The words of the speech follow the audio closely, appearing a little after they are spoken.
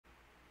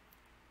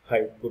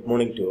Hi, good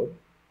morning to all.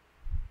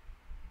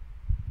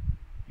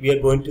 We are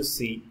going to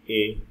see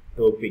a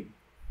topic,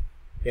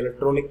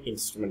 electronic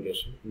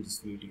instrumentation, in this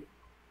video.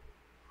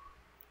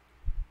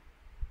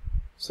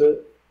 So,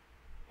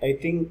 I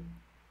think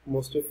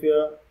most of you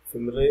are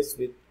familiarized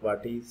with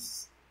what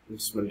is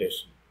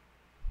instrumentation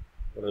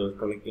or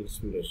electronic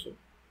instrumentation.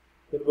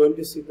 We are going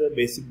to see the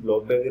basic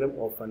block diagram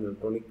of an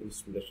electronic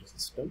instrumentation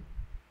system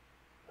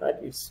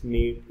and its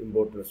need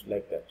importance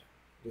like that.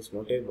 It is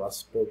not a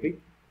vast topic,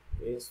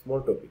 a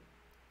small topic.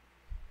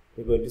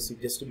 We are going to see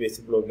just a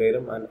basic block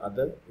diagram and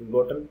other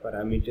important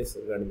parameters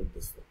regarding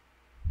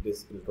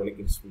this electronic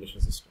instrumentation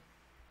system.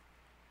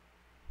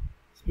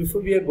 So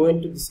before we are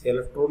going to this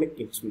electronic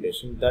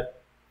instrumentation,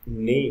 that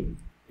name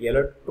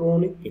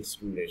electronic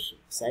instrumentation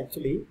is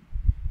actually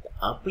the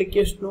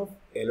application of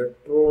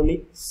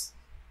electronics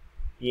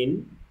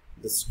in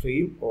the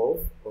stream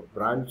of a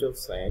branch of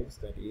science,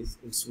 that is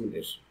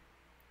instrumentation.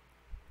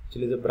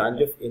 Actually, the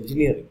branch of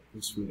engineering,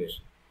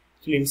 instrumentation.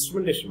 Actually,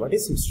 instrumentation. What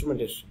is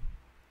instrumentation?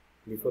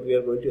 Before we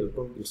are going to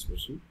electronic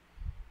instrumentation,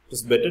 it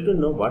is better to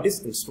know what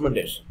is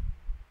instrumentation.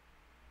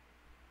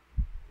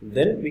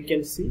 Then we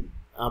can see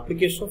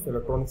application of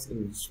electronics in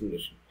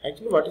instrumentation.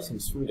 Actually, what is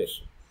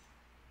instrumentation?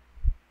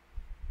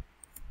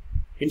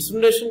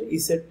 Instrumentation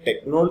is a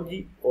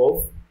technology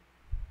of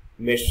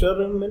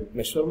measurement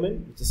which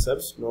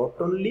serves not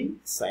only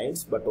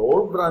science but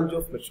all branch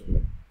of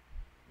measurement,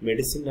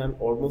 medicine and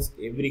almost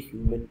every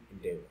human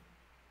endeavor.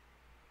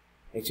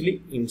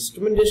 Actually,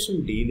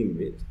 instrumentation dealing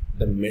with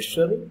the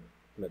measuring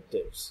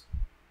methods.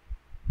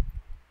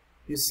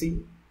 You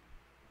see,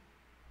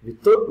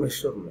 without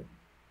measurement,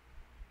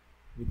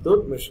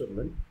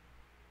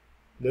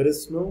 there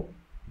is no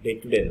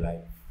day-to-day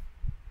life.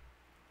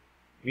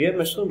 We are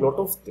measuring a lot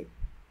of things.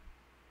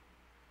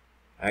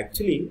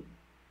 Actually,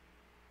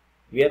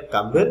 we are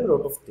comparing a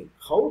lot of things.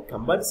 How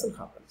comparison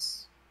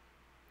happens?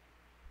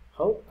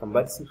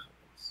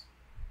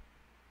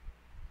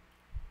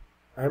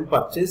 I am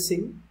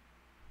purchasing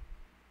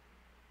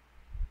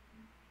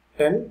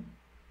 10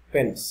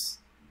 pence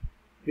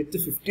with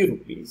 50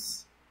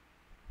 rupees.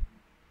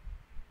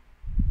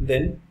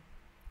 Then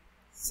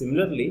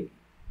similarly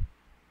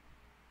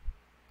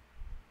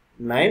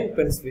 9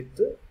 pence with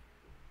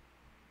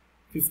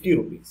 50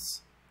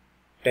 rupees.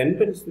 10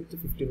 pence with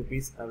 50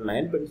 rupees and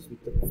 9 pence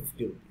with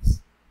 50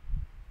 rupees.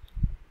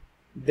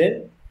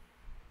 Then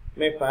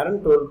my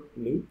parent told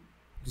me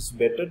it is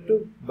better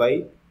to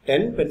buy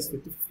 10 pence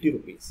with 50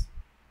 rupees.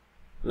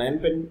 9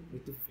 pence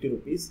with 50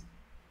 rupees.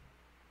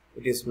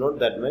 It is not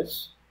that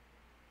much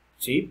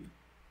cheap.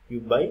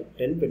 You buy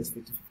 10 pence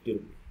with 50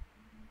 rupees.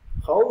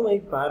 How my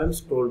parents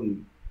told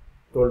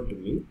to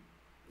me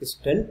is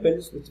 10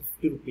 pence with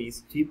 50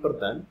 rupees cheaper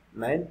than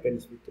 9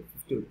 pence with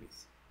 50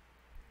 rupees.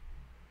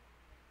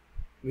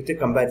 With a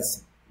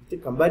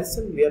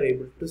comparison, we are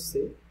able to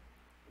say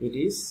it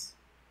is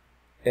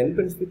 10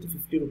 pence with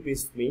 50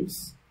 rupees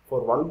means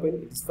for 1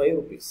 pen it is 5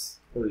 rupees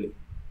only.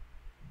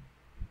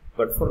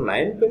 But for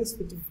 9 pence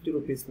with 50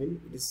 rupees means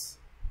it is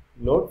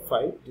not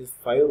 5, it is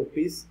 5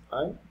 rupees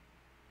and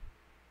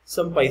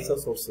some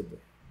paisas also there.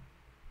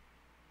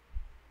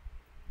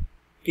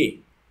 Okay.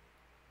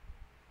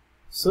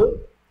 So,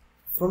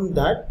 from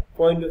that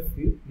point of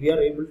view, we are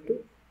able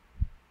to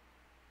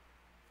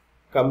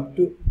come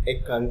to a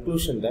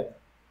conclusion that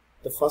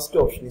the first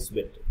option is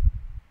better.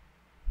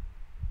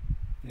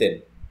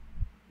 Then,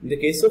 in the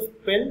case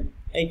of pen,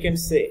 I can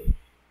say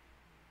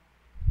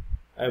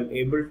I am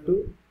able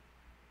to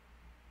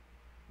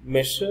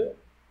measure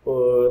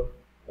or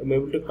I am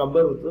able to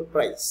compare with the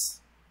price.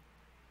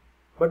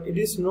 But it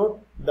is not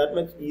that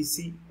much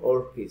easy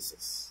all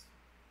cases.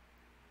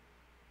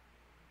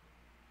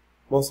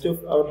 Most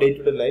of our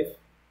day-to-day life,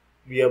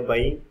 we are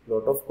buying a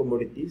lot of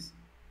commodities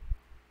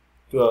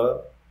to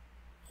our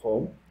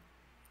home.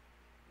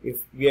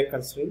 If we are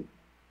considering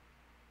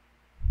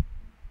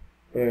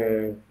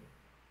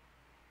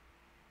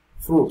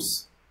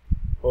fruits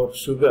or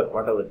sugar,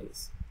 whatever it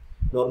is,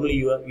 normally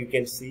you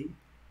can see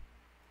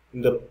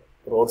in the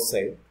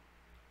roadside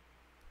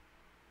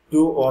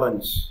 2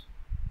 orange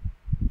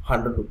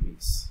 100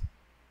 rupees.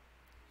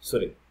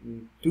 Sorry,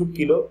 2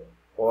 kilo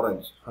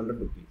orange 100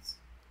 rupees.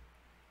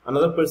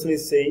 Another person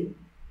is saying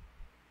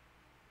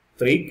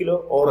 3 kilo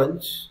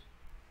orange,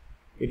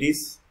 it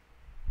is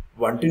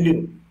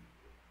 120 rupees.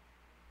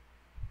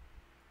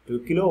 2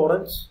 kilo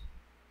orange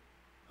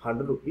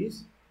 100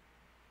 rupees.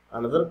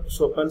 Another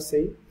shopman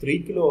saying 3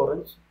 kilo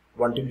orange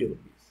 120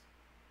 rupees.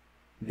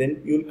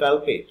 Then you will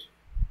calculate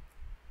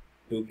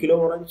 2 kilo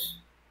orange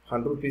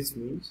 100 rupees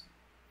means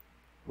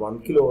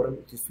 1 kilo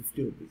orange is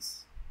 50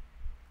 rupees.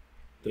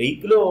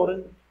 3 kilo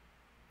orange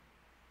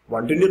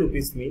 120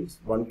 rupees means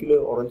 1 kilo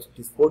orange it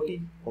is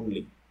 40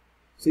 only.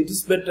 So it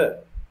is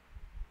better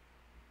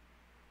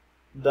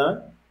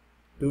than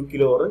 2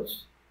 kilo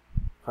orange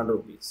 100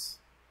 rupees.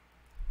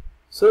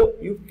 So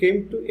you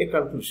came to a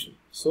conclusion.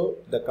 So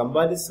the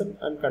comparison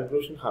and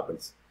conclusion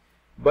happens.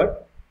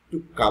 But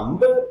to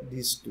compare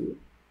these two,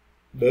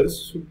 there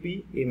should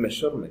be a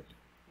measurement.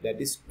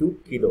 That is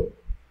 2 kilo.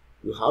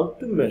 You have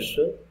to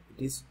measure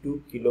it is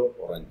 2 kilo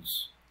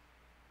orange.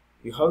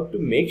 You have to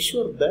make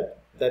sure that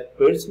that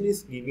person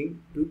is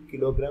giving 2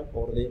 kilogram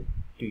orange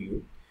to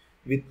you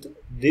with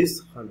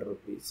this 100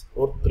 rupees,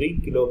 or 3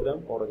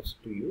 kilogram orange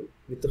to you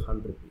with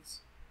 100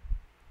 rupees.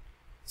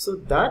 So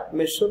that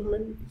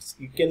measurement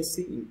you can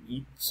see in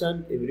each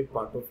and every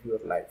part of your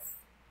life.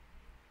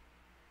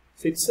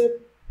 So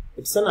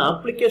it's an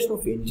application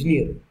of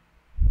engineering.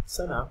 It's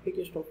an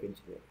application of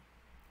engineering.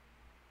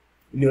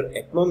 In your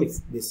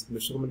economics, this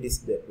measurement is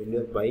there. When you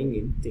are buying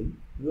anything,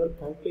 you are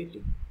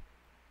calculating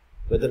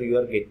whether you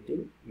are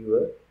getting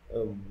your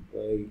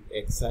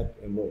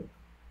exact amount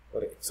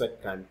or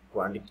exact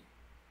quantity.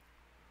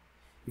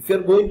 If you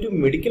are going to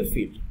medical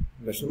field,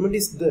 measurement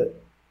is there.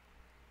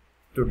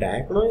 To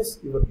diagnose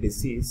your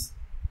disease,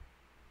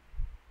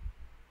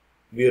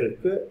 we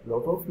require a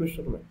lot of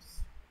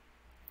measurements.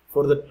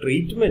 For the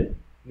treatment,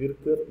 we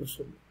require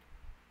measurement.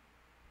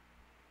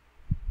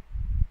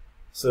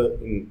 So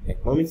in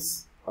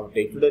economics, our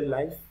day-to-day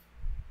life,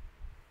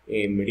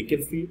 in medical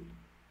field,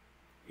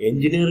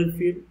 engineering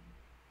field,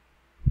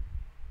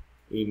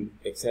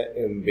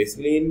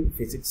 basically in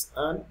physics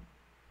and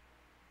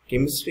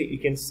chemistry, you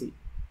can see.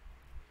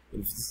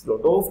 In physics,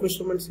 lot of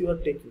measurements you are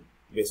taking.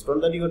 Based on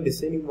that, you are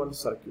designing one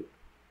circuit,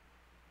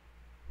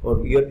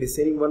 or you are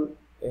designing one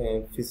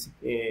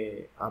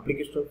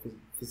application of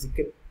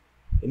physical,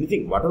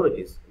 anything, whatever it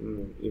is.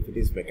 If it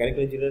is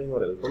mechanical engineering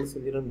or electronics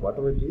engineering,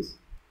 whatever it is,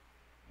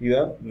 you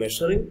are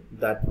measuring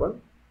that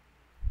one,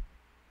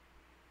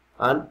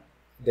 and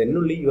then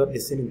only you are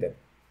designing that.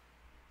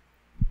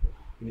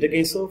 In the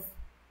case of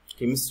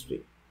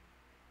chemistry,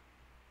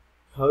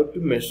 how to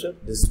measure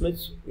this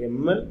much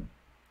ml,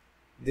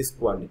 this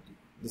quantity,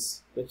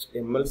 this much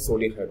ml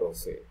sodium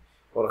hydroxide,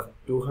 or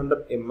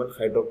 200 ml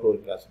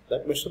hydrochloric acid.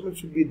 That measurement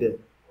should be there.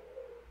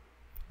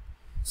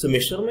 So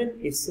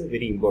measurement is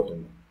very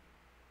important.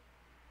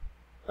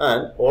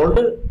 And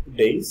older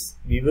days,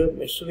 we were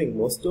measuring,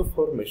 most of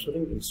our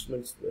measuring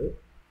instruments were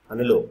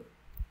analog.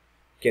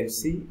 You can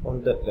see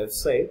on the left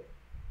side,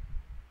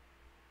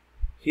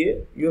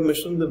 here you are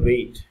measuring the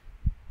weight.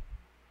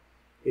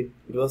 It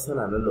was an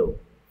analog.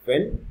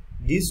 When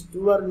these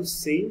two are in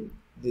same,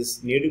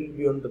 this needle will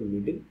be on the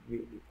middle,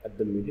 at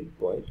the middle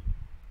point.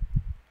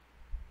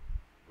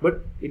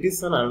 But it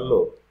is an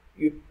analog.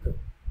 You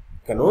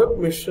cannot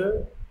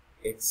measure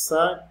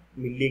exact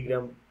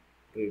milligram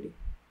reading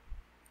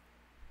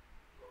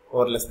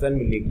or less than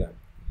milligram.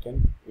 You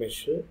can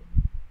measure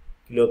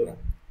kilogram.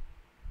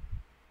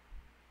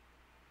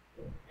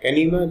 Can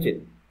you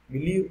imagine?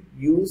 Will you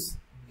use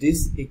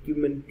this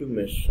equipment to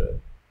measure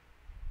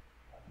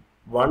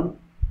 1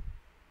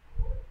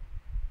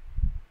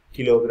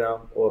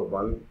 kilogram or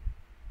 1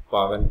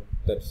 pound,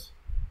 that's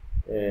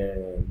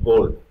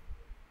gold,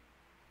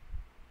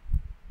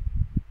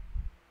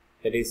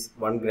 that is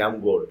 1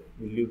 gram gold?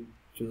 Will you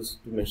choose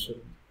to measure?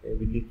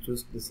 Will you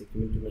choose this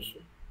equipment to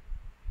measure?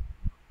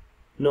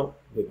 No,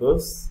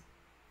 because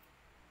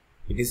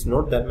it is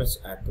not that much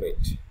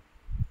accurate.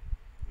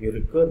 You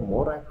require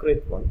more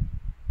accurate one.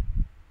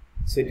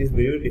 So it is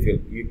very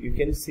difficult. You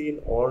can see in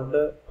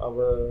all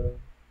our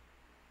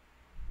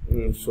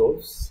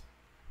shops,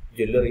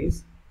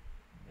 jewelries,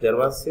 there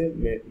was a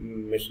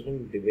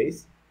measuring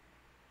device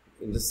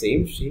in the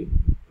same shape,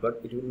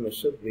 but it will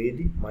measure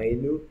very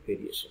minute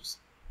variations.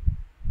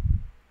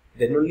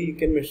 Then only you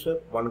can measure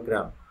 1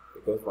 gram,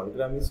 because 1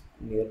 gram is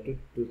near to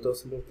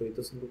 2000 or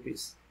 3000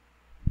 rupees.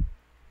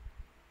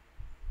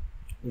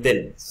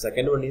 Then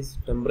second one is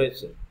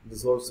temperature.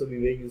 This also we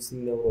were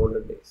using in our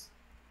older days.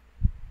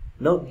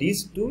 Now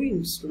these two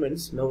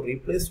instruments now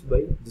replaced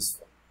by this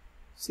one.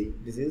 See,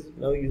 this is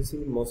now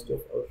using in most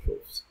of our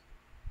shops.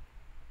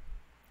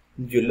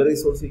 In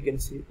jewelries also you can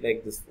see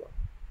like this one.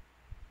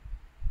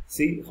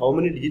 See how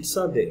many digits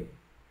are there?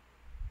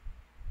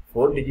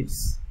 4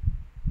 digits.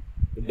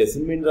 It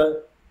doesn't mean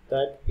that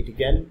it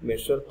can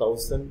measure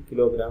 1000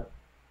 kilogram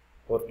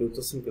or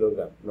 2000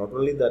 kilogram. Not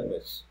only that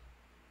much.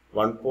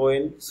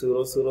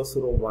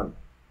 1.0001.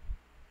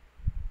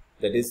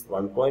 That is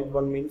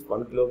 1.1 means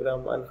 1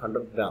 kilogram and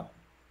 100 gram.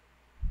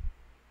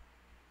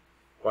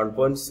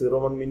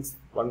 1.01 means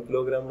 1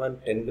 kilogram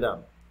and 10 gram.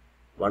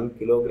 1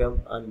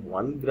 kilogram and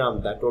 1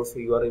 gram, that also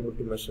you are able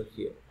to measure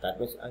here. That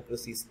much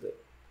accuracy is there.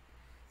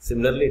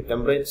 Similarly,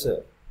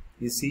 temperature,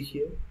 you see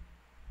here.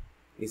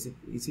 Is it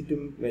easy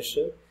to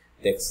measure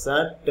the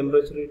exact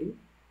temperature reading?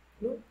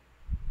 No.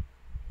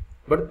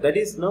 But that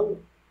is now,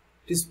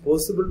 it is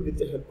possible with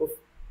the help of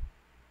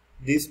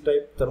these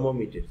type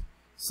thermometers.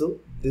 So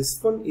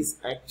this one is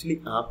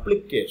actually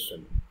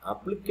application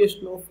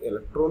of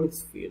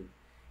electronics field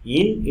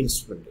in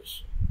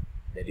instrumentation,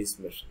 that is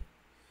measuring.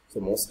 So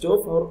most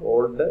of our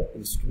older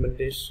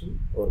instrumentation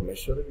or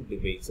measuring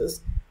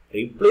devices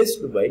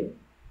replaced by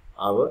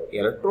our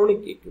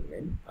electronic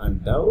equipment,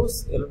 and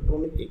those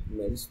electronic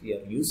equipments we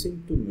are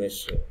using to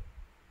measure.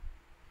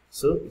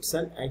 So it's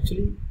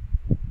actually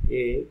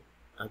a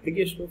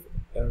application of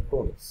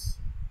electronics.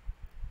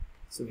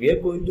 So we are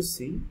going to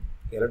see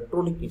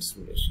electronic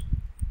instrumentation.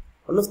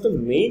 One of the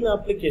main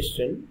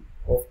application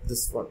of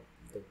this one,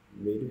 the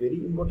very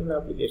important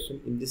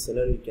application. In this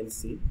scenario, you can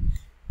see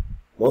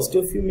most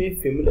of you may be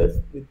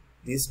familiar with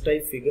this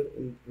type figure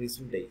in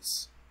recent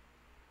days.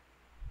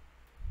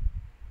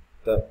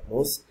 The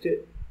most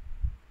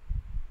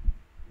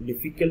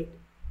difficult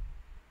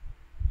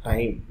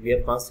time, we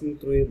are passing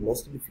through a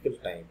most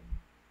difficult time.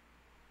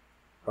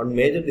 One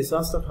major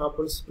disaster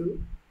happens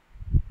to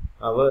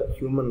our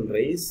human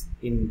race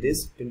in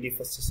this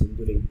 21st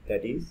century,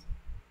 that is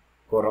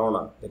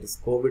Corona, that is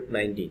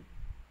COVID-19.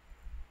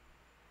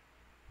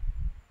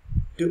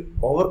 To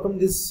overcome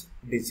this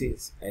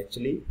disease,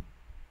 actually,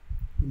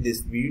 in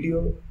this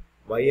video,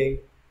 why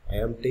I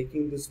am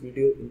taking this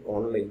video in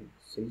online,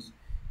 since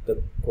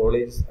the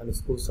colleges and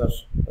schools are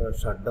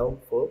shut down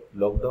for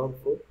lockdown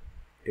for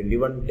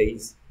 21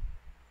 days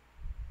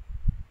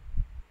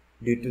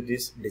due to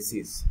this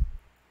disease.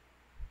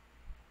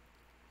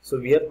 So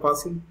we are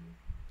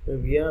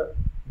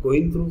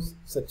going through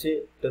such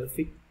a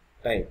terrific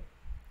time.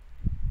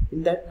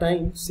 In that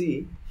time,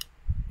 see,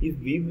 if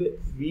we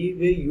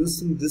were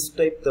using this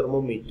type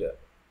thermometer,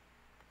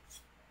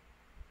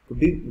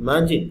 could you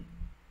imagine?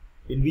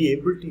 We'll be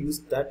able to use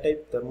that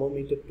type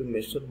thermometer to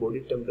measure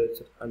body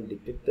temperature and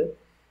detect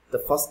the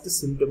first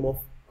symptom of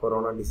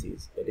corona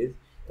disease. That is,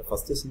 the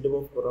first symptom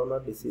of corona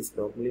disease,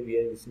 normally we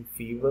are using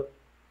fever,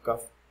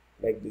 cough,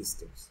 like these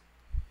things.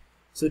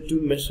 So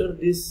to measure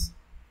this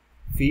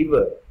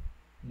fever,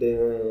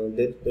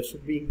 there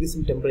should be increase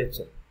in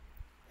temperature.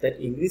 That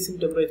increase in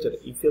temperature,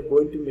 if you are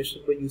going to measure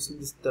by using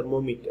this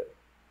thermometer,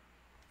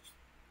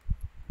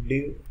 do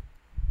you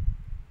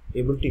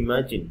able to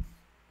imagine?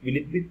 Will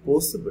it be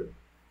possible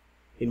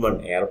in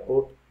one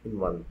airport, in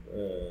one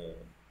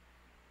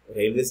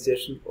railway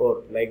station,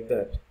 or like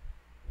that?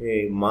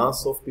 A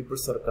mass of people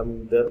are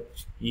coming there.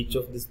 Each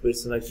of this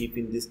person are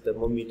keeping this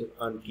thermometer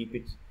and keep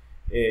it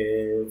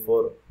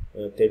for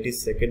 30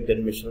 seconds,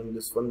 then measuring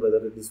this one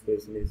whether this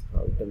person is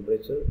how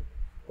temperature,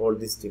 all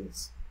these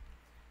things,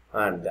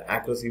 and the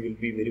accuracy will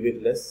be very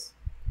less.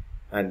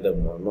 And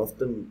one of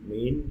the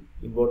main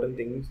important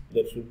things,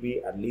 there should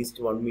be at least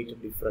 1 meter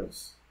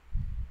difference.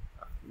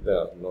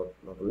 Not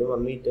only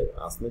 1 meter,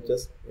 as much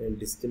as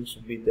distance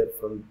should be there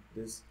from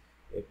this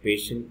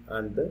patient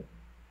and the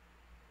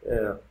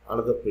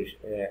another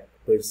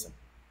person.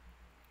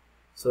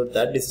 So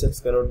that distance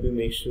cannot be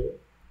measured,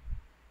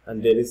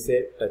 and there is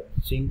a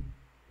touching.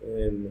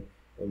 In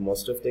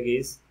most of the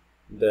case,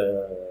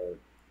 the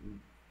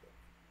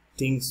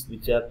things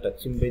which are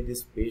touching by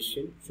this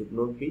patient should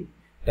not be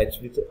touched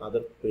with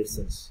other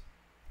persons.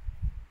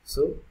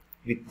 So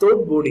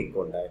without body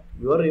contact,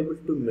 you are able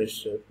to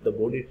measure the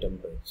body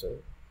temperature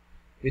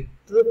with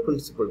the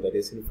principle, that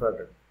is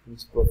infrared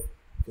principle of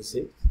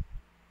physics,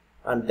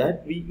 and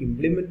that we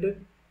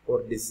implemented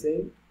or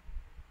designed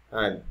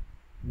and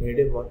made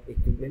a one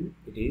equipment.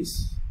 It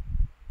is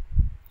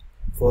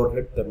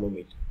forehead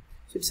thermometer.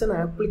 So it's an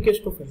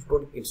application of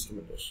electronic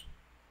instrumentation.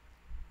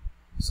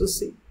 So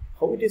see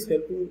how it is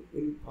helping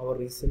in our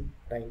recent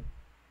time,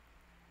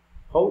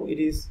 how it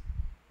is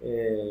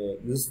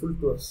useful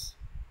to us.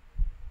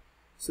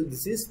 So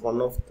this is one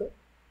of the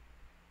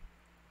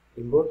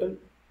important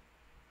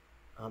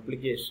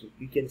application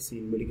we can see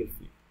in medical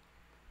field.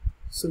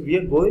 So we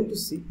are going to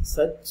see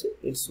such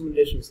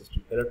instrumentation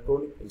system,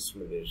 electronic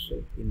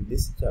instrumentation, in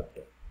this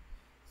chapter.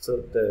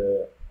 So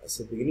as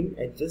a beginning,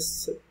 I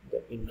just said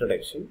the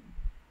introduction.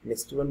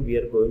 Next one, we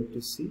are going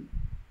to see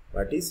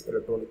what is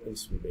electronic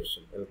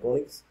instrumentation.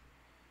 Electronic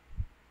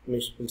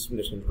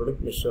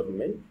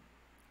measurement.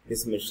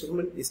 This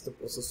measurement is the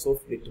process of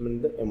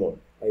determining the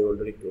amount. I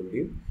already told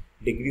you,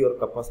 degree or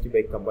capacity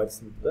by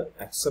comparison to the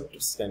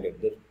accepted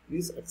standard. There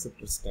is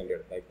accepted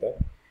standard like that.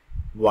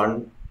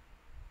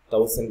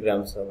 1,000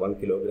 grams or 1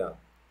 kilogram,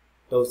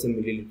 1,000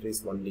 milliliters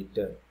is 1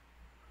 liter,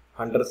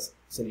 100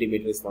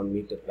 centimeters is 1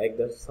 meter. Like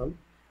that, some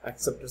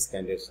accepted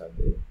standards are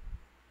there.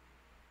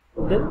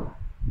 Then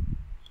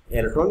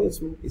electronic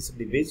instrument is a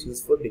device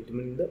used for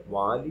determining the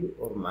value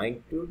or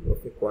magnitude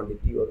of a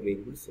quantity or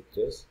variable such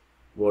as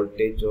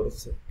voltage or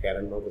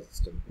current or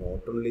resistance.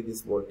 Not only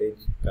this voltage,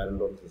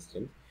 current or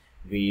resistance,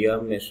 we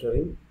are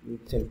measuring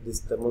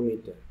this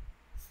thermometer.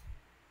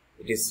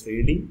 It is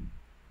reading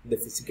the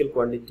physical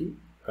quantity,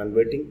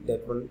 converting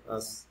that one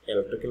as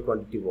electrical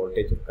quantity,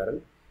 voltage or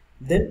current,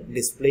 then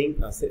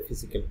displaying as a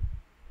physical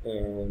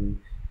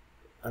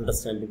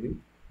understandable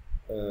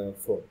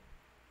form.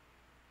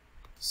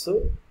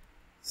 So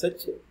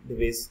such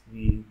device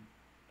we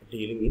are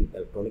dealing in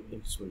electronic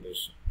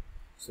instrumentation.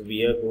 So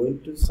we are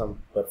going to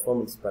some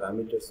performance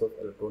parameters of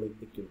electronic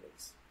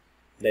equipments.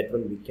 That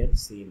one we can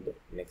see in the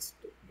next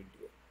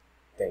video.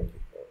 Thank you.